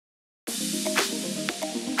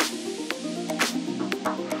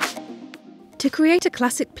To create a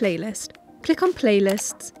classic playlist, click on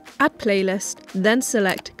Playlists, Add Playlist, then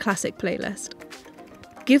select Classic Playlist.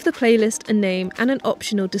 Give the playlist a name and an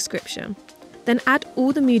optional description. Then add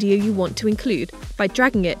all the media you want to include by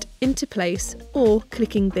dragging it into place or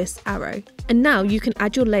clicking this arrow. And now you can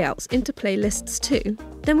add your layouts into playlists too.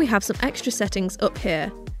 Then we have some extra settings up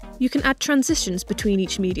here. You can add transitions between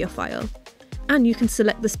each media file, and you can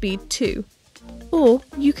select the speed too. Or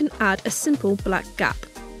you can add a simple black gap.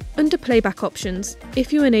 Under playback options,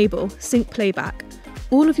 if you enable sync playback,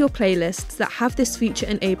 all of your playlists that have this feature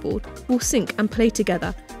enabled will sync and play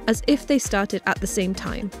together as if they started at the same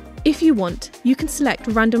time. If you want, you can select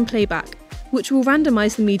random playback, which will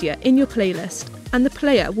randomise the media in your playlist, and the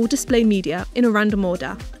player will display media in a random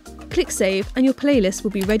order. Click save and your playlist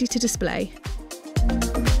will be ready to display.